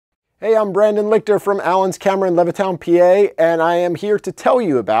Hey, I'm Brandon Lichter from Allen's Camera in Levittown, PA, and I am here to tell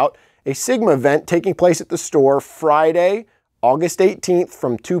you about a Sigma event taking place at the store Friday, August 18th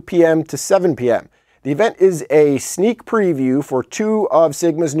from 2 p.m. to 7 p.m. The event is a sneak preview for two of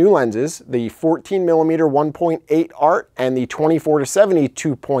Sigma's new lenses, the 14mm 1.8 Art and the 24-70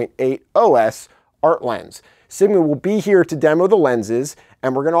 2.8 OS Art lens. Sigma will be here to demo the lenses,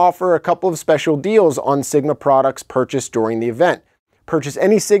 and we're going to offer a couple of special deals on Sigma products purchased during the event. Purchase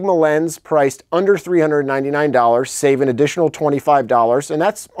any Sigma lens priced under $399, save an additional $25, and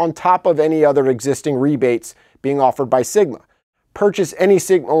that's on top of any other existing rebates being offered by Sigma. Purchase any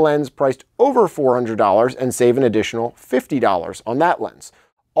Sigma lens priced over $400 and save an additional $50 on that lens.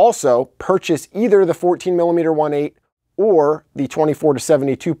 Also, purchase either the 14mm 1.8 or the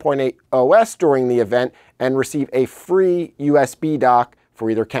 24-70 2.8 OS during the event and receive a free USB dock for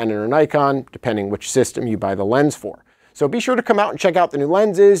either Canon or Nikon, depending which system you buy the lens for. So be sure to come out and check out the new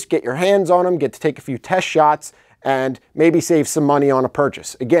lenses, get your hands on them, get to take a few test shots, and maybe save some money on a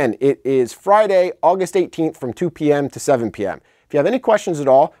purchase. Again, it is Friday, August 18th from 2 p.m. to 7 p.m. If you have any questions at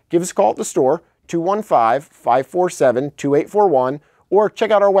all, give us a call at the store, 215-547-2841, or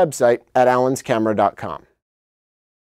check out our website at allenscamera.com.